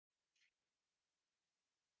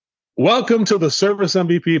Welcome to the Service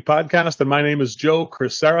MVP podcast, and my name is Joe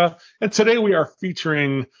Crisara. And today we are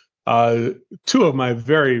featuring two of my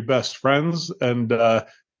very best friends and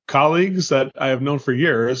colleagues that I have known for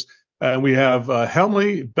years. And we have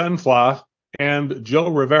Helmi, Flah, and Joe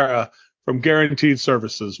Rivera from Guaranteed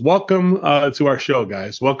Services. Welcome to our show,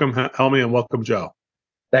 guys. Welcome, Helmi, and welcome, Joe.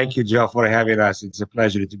 Thank you, Joe, for having us. It's a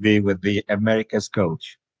pleasure to be with the America's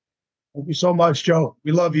Coach. Thank you so much, Joe.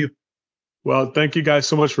 We love you. Well, thank you guys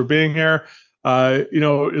so much for being here. We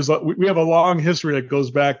have a long history that goes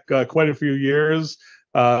back quite a few years.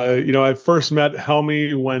 I first met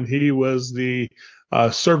Helmi when he was the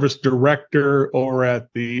service director over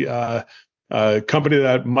at the company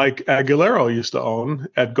that Mike Aguilera used to own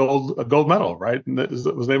at Gold Medal, right? And that was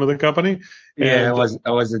the name of the company. Yeah, I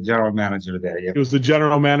was the general manager there. Yeah. He was the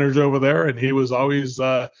general manager over there, and he was always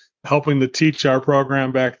helping to teach our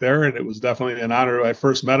program back there. And it was definitely an honor. I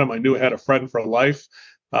first met him. I knew I had a friend for life.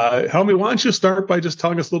 Helmi, why don't you start by just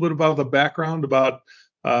telling us a little bit about the background, about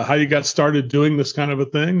how you got started doing this kind of a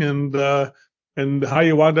thing, and how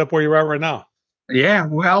you wound up where you're at right now. Yeah,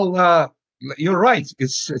 well, you're right.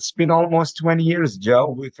 It's been almost 20 years,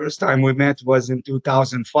 Joe. The first time we met was in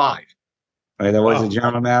 2005. Right? I was a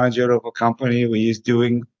general manager of a company. We used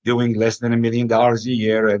doing less than $1 million a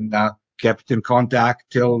year, and kept in contact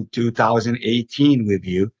till 2018 with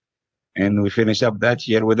you. And we finished up that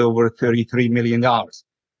year with over $33 million.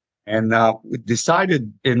 And we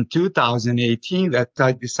decided in 2018 that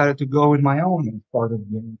I decided to go in my own and started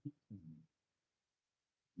getting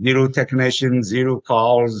zero technicians, zero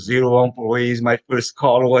calls, zero employees. My first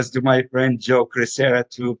call was to my friend Joe Crisara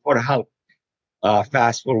for help.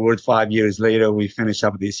 Fast forward 5 years later, we finished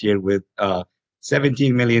up this year with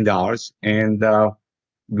 $17 million and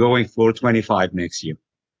going for 25 next year.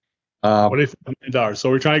 $25 million. So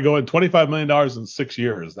we're trying to go in $25 million in 6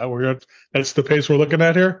 years. That's the pace we're looking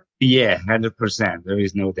at here? Yeah, 100%. There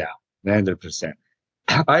is no doubt. 100%.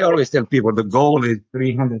 I always tell people the goal is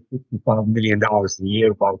 $365 million a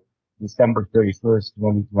year by December 31st,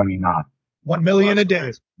 2029. 1 million a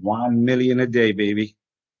day. 1 million a day, baby.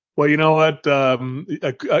 Well, you know what?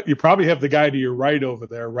 You probably have the guy to your right over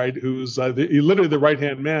there, right? Who's literally the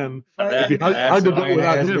right-hand man. It'd be hard to do it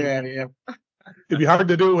without him. Yeah. It'd be hard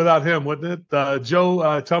to do it without him, wouldn't it?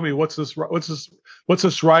 Joe, tell me, what's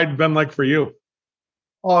this ride been like for you?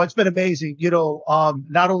 Oh, it's been amazing.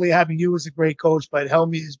 Not only having you as a great coach, but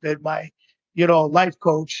Helmi has been my, life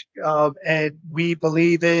coach. And we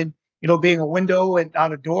believe in, being a window and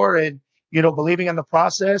on a door and, believing in the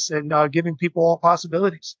process and giving people all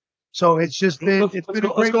possibilities. So it's just been, a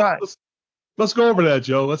great ride. Let's go over that,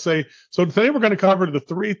 Joe. Let's say, so today we're going to cover the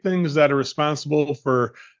three things that are responsible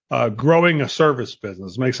for growing a service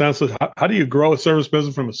business. Makes sense? How do you grow a service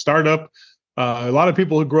business from a startup? A lot of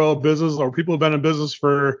people who grow a business, or people who've been in business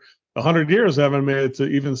for 100 years, haven't made it to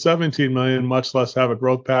even 17 million, much less have a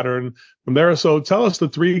growth pattern from there. So tell us the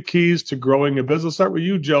three keys to growing a business. Start with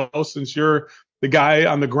you, Joe, since you're the guy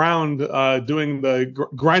on the ground doing the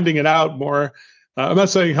grinding it out more. I'm not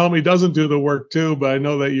saying Helmi doesn't do the work too, but I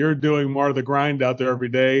know that you're doing more of the grind out there every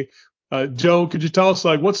day. Joe, could you tell us,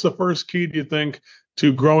 what's the first key, do you think,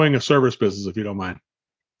 to growing a service business, if you don't mind?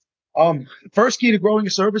 First key to growing a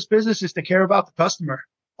service business is to care about the customer.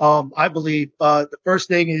 I believe the first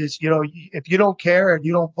thing is, if you don't care and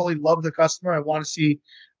you don't fully love the customer and want to see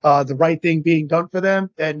the right thing being done for them,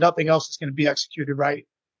 then nothing else is going to be executed right.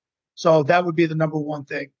 So that would be the number one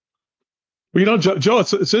thing. Well, Joe,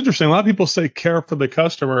 it's interesting. A lot of people say care for the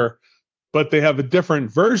customer, but they have a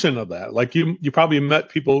different version of that. Like you probably met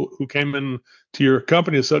people who came in to your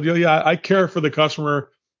company and said, yeah, I care for the customer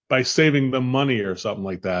by saving them money or something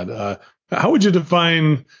like that. How would you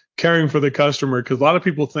define caring for the customer? Because a lot of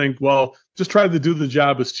people think, well, just try to do the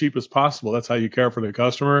job as cheap as possible. That's how you care for the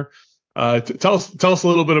customer. Tell us a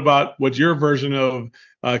little bit about what your version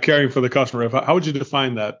of caring for the customer. How would you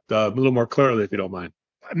define that a little more clearly, if you don't mind?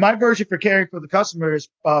 My version for caring for the customer is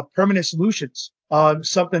permanent solutions,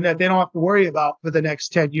 something that they don't have to worry about for the next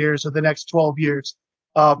 10 years or the next 12 years.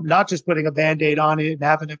 Not just putting a Band-Aid on it and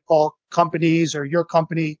having to call companies or your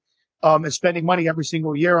company and spending money every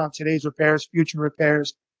single year on today's repairs, future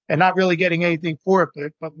repairs, and not really getting anything for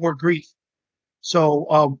it, but more grief.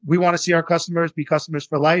 So we want to see our customers be customers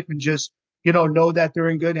for life and just, know that they're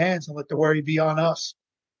in good hands and let the worry be on us.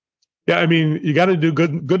 Yeah, I mean, you got to do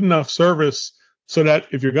good enough service so that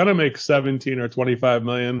if you're going to make 17 or 25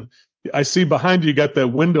 million, I see behind you got that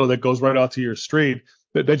window that goes right out to your street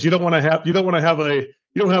that you don't want to have. You don't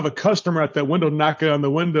have a customer at that window knocking on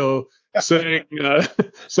the window saying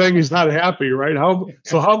he's not happy, right? How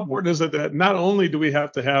important is it that not only do we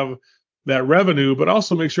have to have that revenue, but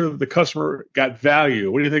also make sure that the customer got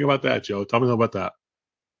value. What do you think about that, Joe? Tell me about that.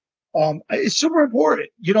 It's super important.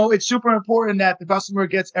 It's super important that the customer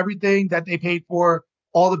gets everything that they paid for,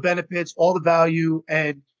 all the benefits, all the value.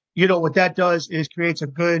 And, what that does is creates a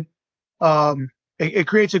good, it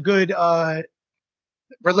creates a good,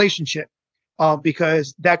 relationship,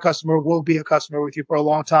 because that customer will be a customer with you for a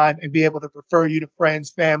long time and be able to refer you to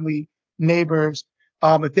friends, family, neighbors.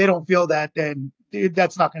 If they don't feel that, then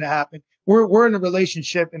that's not going to happen. We're in a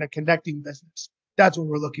relationship and a connecting business. That's what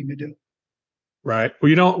we're looking to do. Right.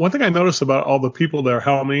 Well, one thing I noticed about all the people that are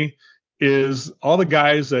helping is all the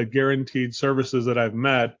guys at Guaranteed Services that I've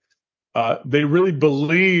met, they really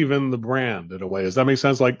believe in the brand in a way. Does that make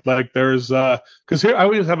sense? Like there's because here I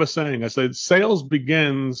always have a saying. I said sales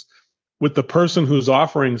begins with the person who's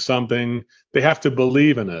offering something. They have to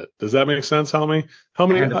believe in it. Does that make sense, Helmi?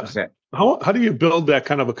 Helmi, 100%. how do you build that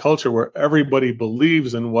kind of a culture where everybody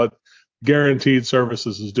believes in what Guaranteed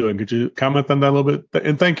Services is doing? Could you comment on that a little bit?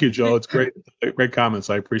 And thank you, Joe. It's great comments.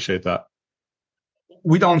 I appreciate that.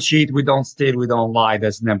 We don't cheat, we don't steal, we don't lie.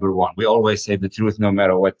 That's number one. We always say the truth, no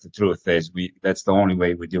matter what the truth is. That's the only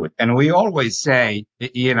way we do it. And we always say,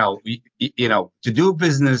 to do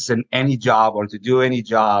business in any job or to do any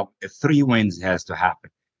job, 3 wins has to happen.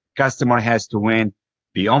 Customer has to win,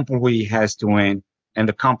 the employee has to win, and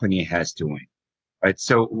the company has to win. Right.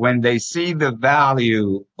 So when they see the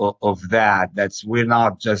value of that, we're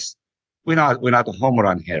not a home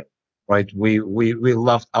run here. Right. We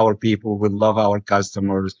love our people. We love our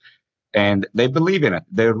customers, and they believe in it.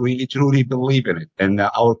 They really, truly believe in it. And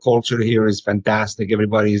our culture here is fantastic.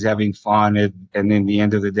 Everybody is having fun. And in the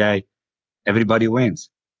end of the day, everybody wins.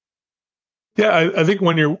 Yeah. I think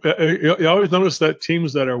when you always notice that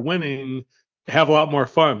teams that are winning have a lot more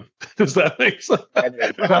fun. Does that make sense?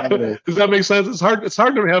 Does that make sense? It's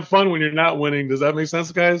hard to have fun when you're not winning. Does that make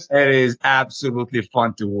sense, guys? It is absolutely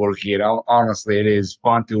fun to work here. Honestly, it is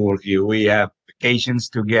fun to work here. We have vacations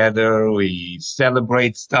together. We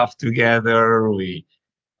celebrate stuff together.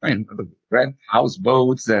 Rent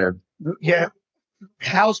houseboats. Yeah.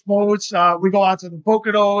 Houseboats. We go out to the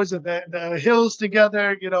Poconos and the hills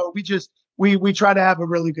together. We try to have a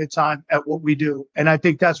really good time at what we do. And I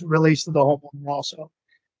think that's what relates to the homeowner also.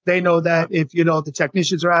 They know that if, the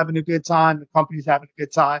technicians are having a good time, the company's having a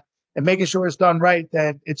good time, and making sure it's done right,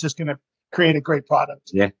 then it's just going to create a great product.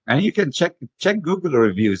 Yeah. And you can check Google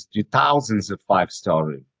reviews to thousands of 5-star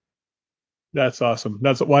reviews. That's awesome.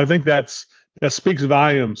 I think that speaks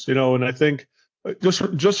volumes, and I think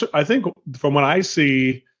I think from what I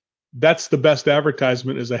see, that's the best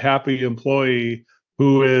advertisement is a happy employee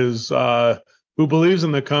who believes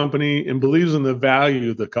in the company and believes in the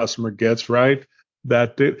value the customer gets, right?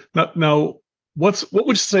 Now, what would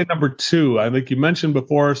you say number 2? I think you mentioned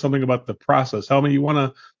before something about the process. Helmi, you want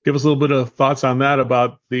to give us a little bit of thoughts on that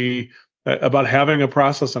about having a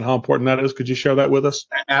process and how important that is? Could you share that with us?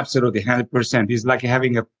 Absolutely, 100%. It's like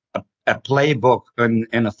having a playbook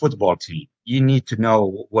in a football team. You need to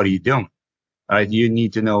know what are you doing. You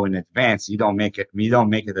need to know in advance. You don't make it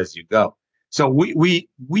as you go. So we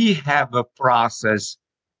have a process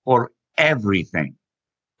for everything.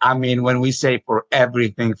 I mean, when we say for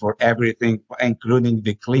everything, including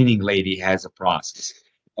the cleaning lady has a process.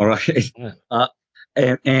 All right.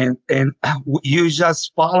 And you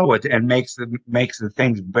just follow it and makes the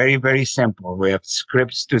things very, very simple. We have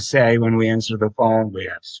scripts to say when we answer the phone. We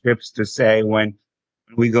have scripts to say when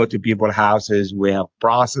we go to people's houses. We have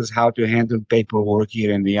process how to handle paperwork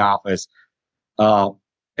here in the office.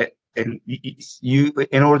 And you,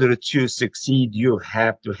 in order to succeed, you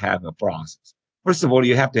have to have a process. First of all,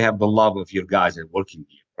 you have to have the love of your guys that are working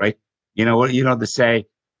here, right? To say,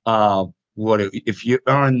 if you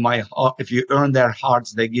earn their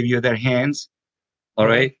hearts, they give you their hands. All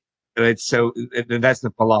right. So that's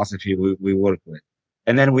the philosophy we work with.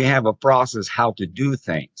 And then we have a process how to do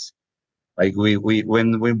things. Like when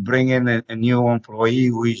we bring in a new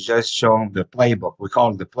employee, we just show them the playbook. We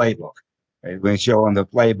call it the playbook. Right? We show him the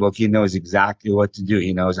playbook. He knows exactly what to do.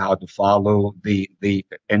 He knows how to follow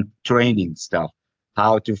and training stuff,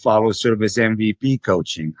 how to follow service MVP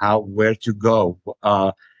coaching, where to go.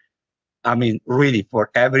 I mean, really, for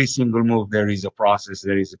every single move, there is a process.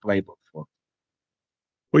 There is a playbook for.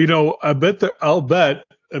 Well, I'll bet.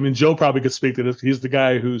 I mean, Joe probably could speak to this. He's the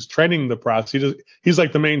guy who's training the process. He's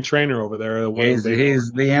like the main trainer over there. He's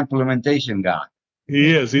the implementation guy.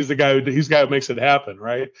 He is. He's the guy who makes it happen,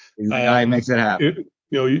 right? He's the guy who makes it happen.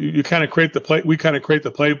 You kind of create the play. We kind of create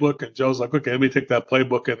the playbook, and Joe's like, okay, let me take that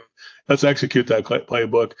playbook and let's execute that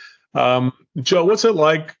playbook. Joe, what's it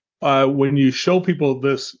like when you show people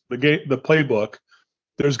the playbook?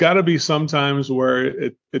 there's got to be some times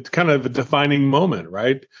where it's kind of a defining moment,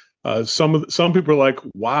 right? Some people are like,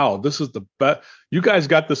 "Wow, this is the best. You guys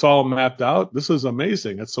got this all mapped out. This is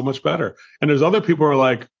amazing. It's so much better." And there's other people who are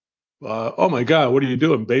like, "Oh my God, what are you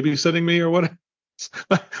doing? Babysitting me or what?"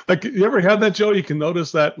 Like, you ever had that, Joe? You can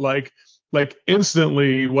notice that like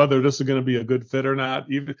instantly whether this is going to be a good fit or not.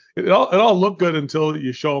 Even it all looked good until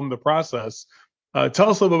you show them the process. Tell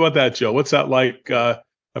us a little bit about that, Joe. What's that like?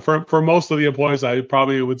 For most of the employees, I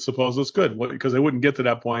probably would suppose it's good because they wouldn't get to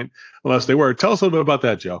that point unless they were. Tell us a little bit about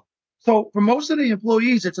that, Joe. So for most of the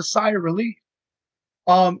employees, it's a sigh of relief.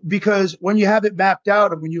 Because when you have it mapped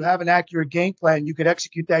out and when you have an accurate game plan, you can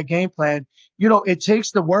execute that game plan. It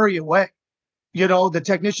takes the worry away. The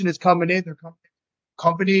technician is coming in, their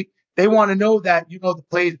company, they want to know that, the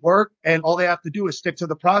plays work and all they have to do is stick to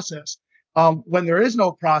the process. When there is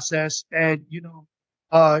no process and,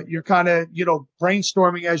 you're kind of,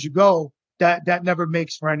 brainstorming as you go, that never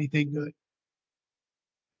makes for anything good.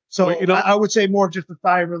 So Well, I would say more just a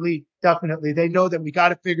sigh of relief. Definitely. They know that we got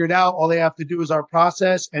to figure it out. All they have to do is our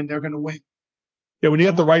process and they're going to win. yeah, when you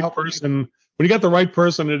got the right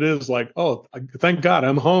person, it is like, oh, thank God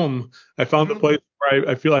I'm home. I found a place where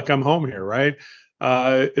I feel like I'm home here, right?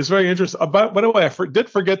 It's very interesting. By the way, did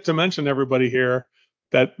forget to mention everybody here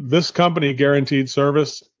that this company, Guaranteed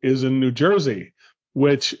Service, is in New Jersey.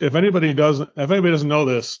 Which, if anybody doesn't know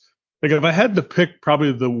this, like if I had to pick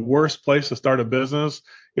probably the worst place to start a business,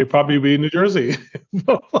 it'd probably be New Jersey.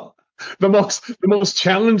 The most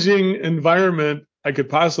challenging environment I could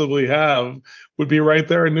possibly have would be right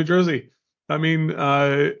there in New Jersey. I mean,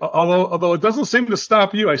 although it doesn't seem to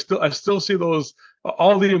stop you, I still see those.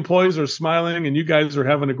 All the employees are smiling, and you guys are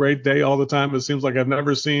having a great day all the time. It seems like I've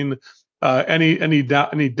never seen any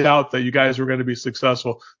doubt that you guys were going to be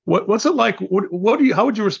successful. What's it like? How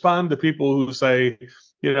would you respond to people who say,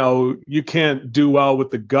 you can't do well with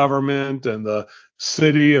the government and the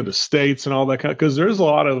city and the states and all that kind of, because there's a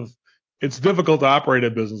lot of, it's difficult to operate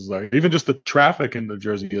a business there. Even just the traffic in New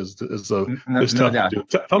Jersey is tough to do.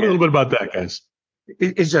 Tell me a little bit about that, guys.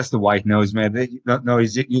 It's just the white noise, man.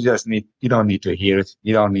 Noise. You don't need to hear it.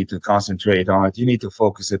 You don't need to concentrate on it. You need to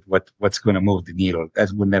focus at what's going to move the needle.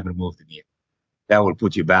 That will never move the needle. That will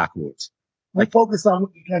put you backwards. We focus on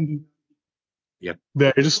what we can do. Yep.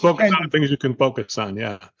 Yeah, you just focus on things you can focus on.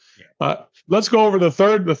 Yeah. Let's go over the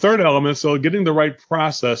third element. So getting the right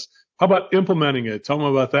process. How about implementing it? Tell them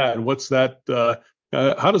about that. And what's that?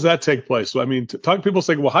 How does that take place? So, I mean, people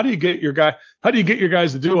say, well, how do you get your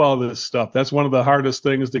guys to do all this stuff? That's one of the hardest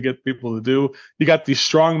things to get people to do. You got these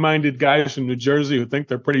strong-minded guys from New Jersey who think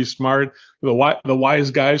they're pretty smart. The wise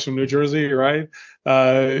guys from New Jersey, right?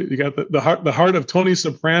 You got the heart of Tony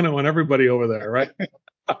Soprano and everybody over there, right?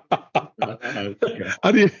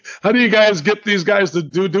 How do you guys get these guys to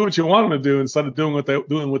do what you want them to do instead of doing what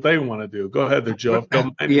they want to do? Go ahead there, Joe.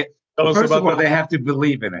 Yeah. First of all, they have to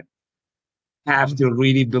believe in it. Have to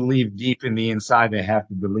really believe deep in the inside. They have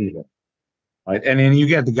to believe it, right? And then you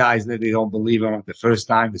get the guys that they don't believe in it the first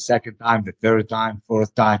time, the second time, the third time,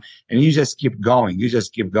 fourth time, and you just keep going. You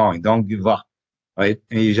just keep going. Don't give up, right?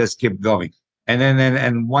 And you just keep going. And then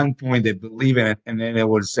at one point they believe in it, and then they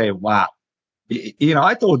will say, "Wow,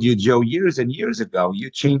 I told you, Joe, years and years ago, you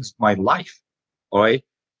changed my life." All right.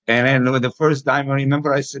 And then the first time I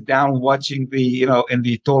remember I sat down watching in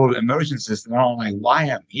the total immersion system, and I'm like, why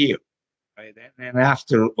I'm here? Right. And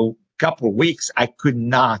after a couple of weeks, I could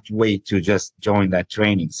not wait to just join that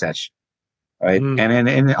training session. Right.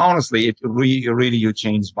 And honestly, it really you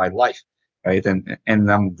changed my life. Right.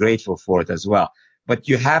 And I'm grateful for it as well. But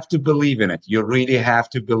you have to believe in it. You really have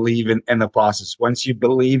to believe in the process. Once you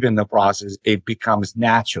believe in the process, it becomes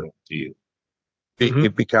natural to you.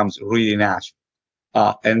 It becomes really natural.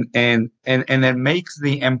 And it makes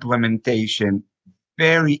the implementation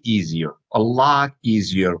very easier, a lot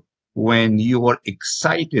easier when you are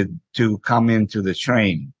excited to come into the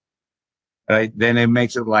training, right? Then it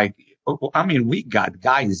makes it like, I mean, we got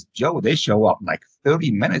guys, Joe, they show up like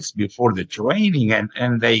 30 minutes before the training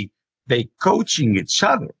and they coaching each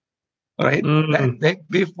other, right?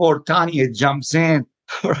 Before Tanya jumps in,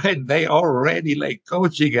 right? They already like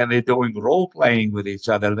coaching and they're doing role playing with each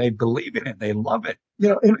other. They believe in it. They love it.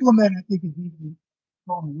 Implement, I think, is even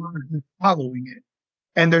strong word. They're following it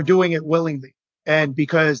and they're doing it willingly and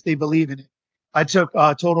because they believe in it. I took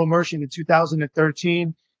total immersion in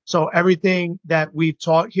 2013. So everything that we've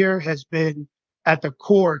taught here has been at the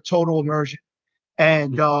core total immersion.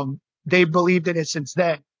 And they believed in it since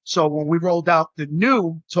then. So when we rolled out the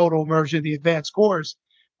new total immersion, the advanced course,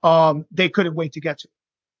 they couldn't wait to get to it.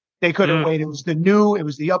 They couldn't wait. It was the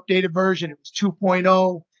updated version. It was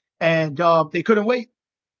 2.0 and they couldn't wait.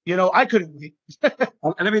 I couldn't wait.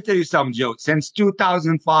 Let me tell you something, Joe. Since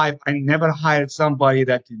 2005, I never hired somebody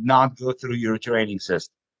that did not go through your training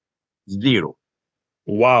system. Zero.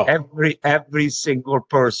 Wow. Every single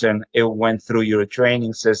person it went through your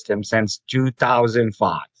training system since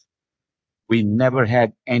 2005. We never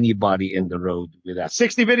had anybody in the road with us.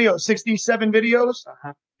 60 videos, 67 videos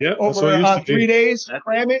Yeah. over 3 days.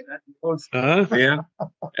 Cram it. Yeah,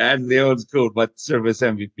 that's the old school. But service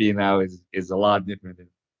MVP now is a lot different.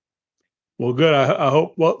 Well, good. I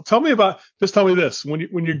hope. Well, tell me this: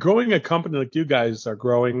 when you're growing a company like you guys are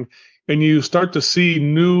growing, and you start to see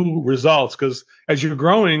new results, because as you're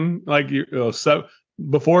growing, like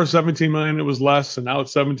before 17 million, it was less, and now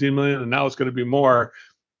it's 17 million, and now it's going to be more.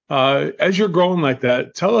 As you're growing like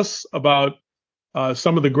that, tell us about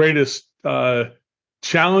some of the greatest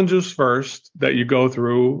challenges first that you go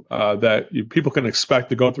through people can expect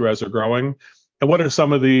to go through as they're growing, and what are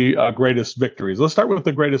some of the greatest victories? Let's start with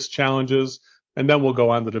the greatest challenges, and then we'll go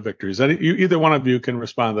on to the victories. Either one of you can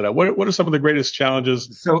respond to that. What are some of the greatest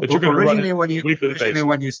challenges that you're going to run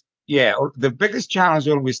the biggest challenge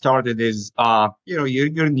when we started is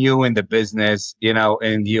you're new in the business,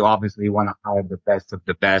 and you obviously want to hire the best of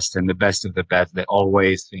the best, and the best of the best. They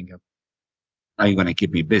always think of, how are you going to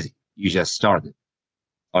keep me busy? You just started.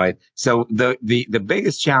 All right. So the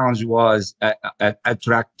biggest challenge was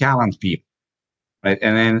attract talent people. Right.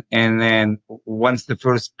 And then once the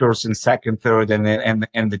first person, second, third,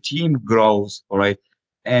 and the team grows. All right.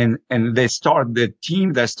 And the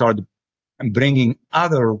team that started bringing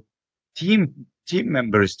other team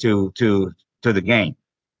members to the game.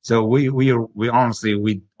 So we honestly,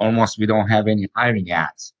 we don't have any hiring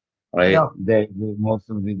ads. Right. Yeah.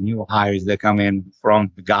 Most of the new hires that come in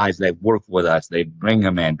from the guys that work with us, they bring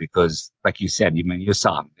them in because, like you said, you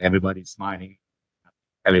saw everybody's smiling,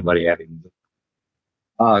 everybody having.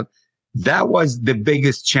 That was the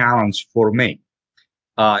biggest challenge for me,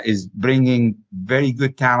 is bringing very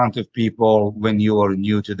good talented people when you are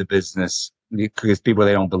new to the business, because people,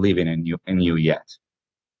 they don't believe in you yet.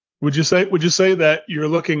 Would you say that you're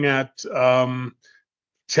looking at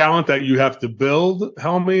talent that you have to build,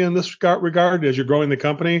 Helmi, in this regard as you're growing the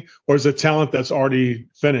company, or is it talent that's already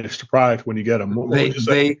finished product when you get them?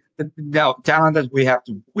 No, talent that we have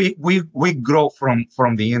to, we grow from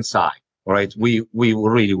the inside. Right. We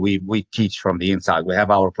teach from the inside. We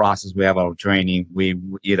have our process. We have our training. I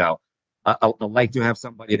like to have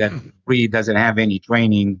somebody that really doesn't have any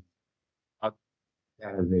training.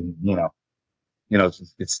 It's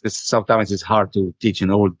sometimes it's hard to teach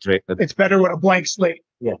an old trick. It's better with a blank slate.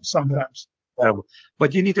 Yeah, sometimes.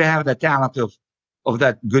 But you need to have the talent of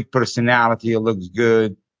that good personality. It looks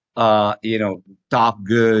good. Talk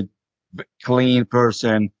good, clean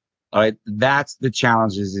person. All right, that's the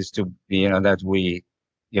challenges is to that we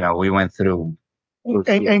went through.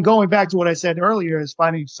 And going back to what I said earlier is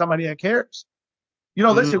finding somebody that cares.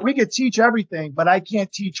 Listen, we could teach everything, but I can't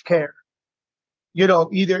teach care.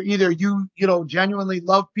 Either you genuinely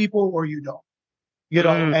love people or you don't.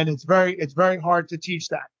 And it's very hard to teach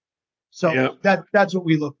that. So that's what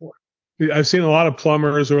we look for. I've seen a lot of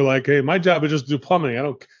plumbers who are like, "Hey, my job is just to do plumbing.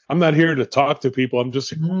 I'm not here to talk to people. I'm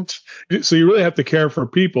just." So you really have to care for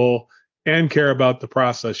people and care about the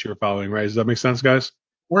process you're following, right? Does that make sense, guys?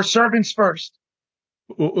 We're servants first.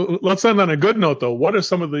 Let's end on a good note, though. What are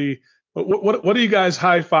some of the what do you guys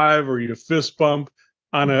high five or you fist bump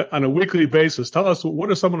on a weekly basis? Tell us,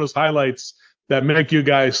 what are some of those highlights that make you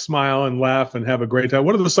guys smile and laugh and have a great time?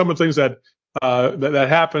 What are some of the things that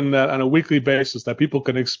happen that on a weekly basis that people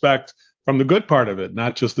can expect from the good part of it,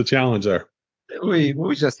 not just the challenge there? We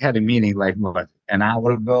just had a meeting like an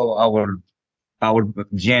hour ago. Our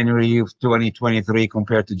January of 2023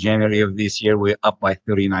 compared to January of this year, we're up by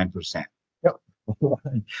 39%. Yep.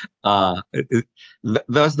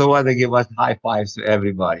 That's the one that give us high fives to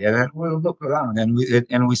everybody. And then we'll look around and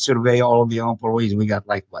we survey all of the employees. We got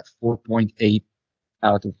 4.8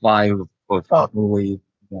 out of 5 of employees.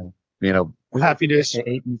 Happiness.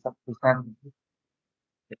 80%.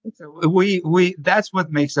 So that's what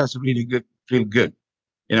makes us really good, feel good.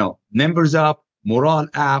 Numbers up, morale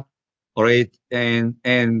up, all right,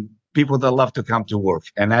 and people that love to come to work,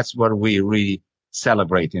 and that's what we really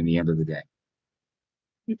celebrate in the end of the day.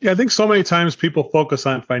 Yeah, I think so many times people focus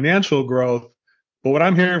on financial growth, but what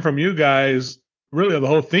I'm hearing from you guys, really the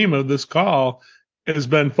whole theme of this call, has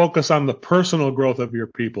been focused on the personal growth of your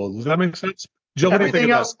people. Does that make sense? Joe,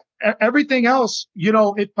 everything else,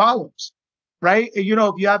 it follows, right? If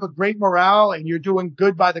you have a great morale and you're doing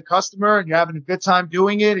good by the customer and you're having a good time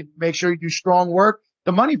doing it and make sure you do strong work,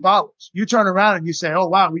 the money follows. You turn around and you say, "Oh,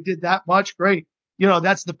 wow, we did that much. Great."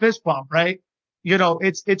 That's the fist bump, right?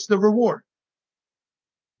 It's the reward.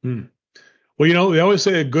 Hmm. Well, you know, they always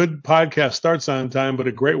say a good podcast starts on time, but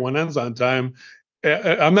a great one ends on time.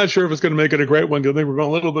 I'm not sure if it's going to make it a great one because I think we're going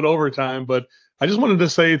a little bit over time, but I just wanted to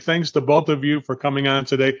say thanks to both of you for coming on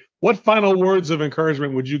today. What final words of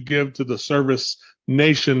encouragement would you give to the service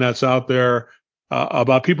nation that's out there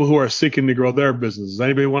about people who are seeking to grow their businesses?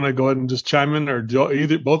 Anybody want to go ahead and just chime in, or Joe,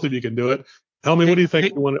 either both of you can do it. Tell me, what do you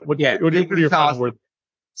think? What are your final words?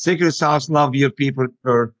 Secret sauce, love your people,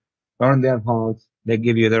 or earn their hearts. They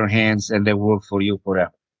give you their hands and they work for you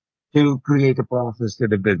forever. To create a process to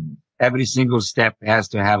the business. Every single step has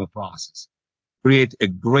to have a process. Create a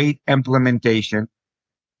great implementation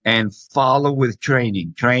and follow with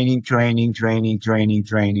training all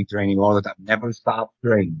the time. Never stop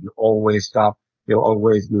training. You always stop. You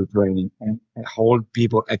always do training and hold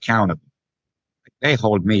people accountable. They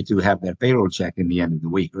hold me to have their payroll check in the end of the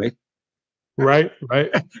week, right? Right.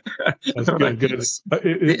 That's good. Good.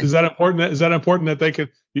 Is that important? Is that important that they can?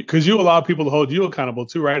 Because you allow people to hold you accountable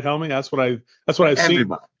too, right, Helmi? That's what I've seen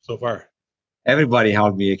so far. Everybody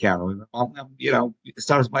held me accountable. You know, it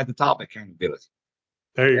starts by the top, accountability.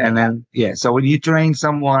 There you go. And then, yeah. So when you train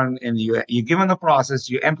someone and you give him the process,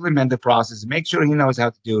 you implement the process, make sure he knows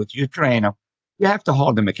how to do it. You train him. You have to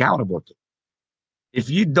hold him accountable to. If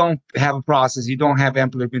you don't have a process, you don't have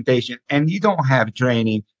implementation, and you don't have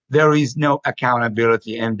training, there is no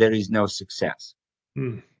accountability and there is no success.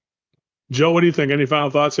 Joe, what do you think? Any final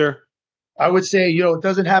thoughts here? I would say, it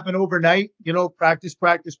doesn't happen overnight. Practice.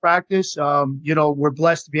 We're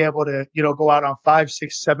blessed to be able to, go out on 5,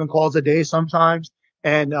 6, 7 calls a day sometimes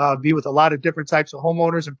and be with a lot of different types of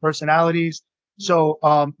homeowners and personalities. So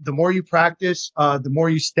the more you practice, the more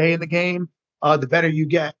you stay in the game, the better you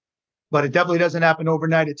get. But it definitely doesn't happen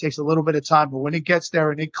overnight. It takes a little bit of time. But when it gets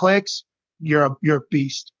there and it clicks, you're a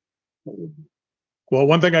beast. Well,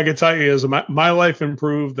 one thing I can tell you is my life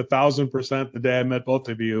improved 1,000% the day I met both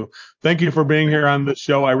of you. Thank you for being here on this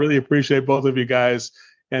show. I really appreciate both of you guys.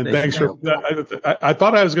 And thanks for, I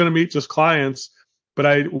thought I was going to meet just clients, but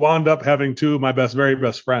I wound up having 2 of my very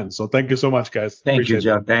best friends. So thank you so much, guys. Thank you,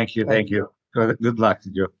 Joe. Thank you. Good luck to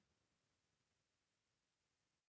you.